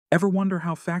Ever wonder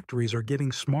how factories are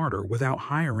getting smarter without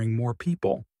hiring more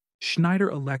people? Schneider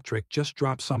Electric just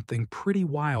dropped something pretty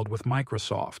wild with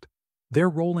Microsoft. They're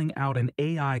rolling out an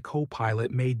AI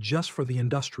Copilot made just for the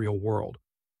industrial world.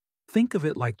 Think of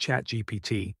it like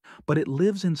ChatGPT, but it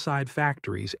lives inside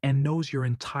factories and knows your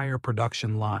entire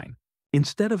production line.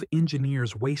 Instead of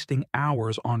engineers wasting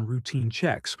hours on routine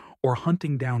checks or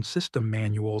hunting down system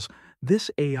manuals,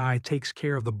 this AI takes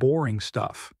care of the boring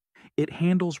stuff. It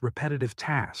handles repetitive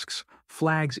tasks,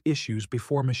 flags issues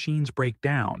before machines break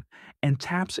down, and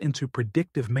taps into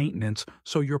predictive maintenance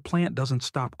so your plant doesn't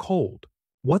stop cold.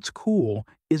 What's cool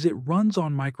is it runs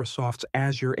on Microsoft's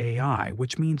Azure AI,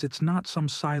 which means it's not some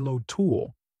siloed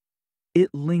tool.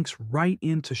 It links right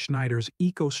into Schneider's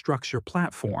EcoStruxure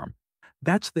platform.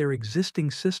 That's their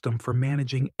existing system for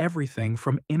managing everything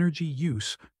from energy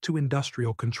use to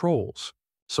industrial controls.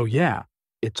 So yeah,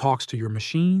 it talks to your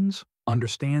machines,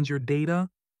 understands your data,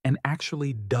 and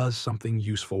actually does something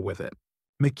useful with it.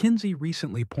 McKinsey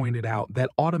recently pointed out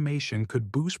that automation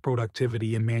could boost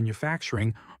productivity in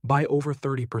manufacturing by over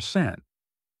 30%.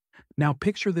 Now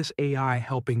picture this AI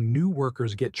helping new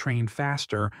workers get trained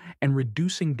faster and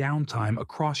reducing downtime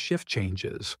across shift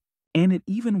changes. And it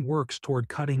even works toward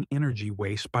cutting energy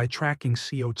waste by tracking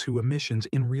CO2 emissions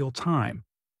in real time.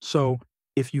 So,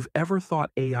 if you've ever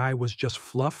thought AI was just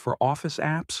fluff for office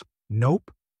apps,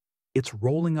 nope, it's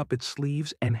rolling up its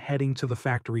sleeves and heading to the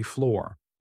factory floor.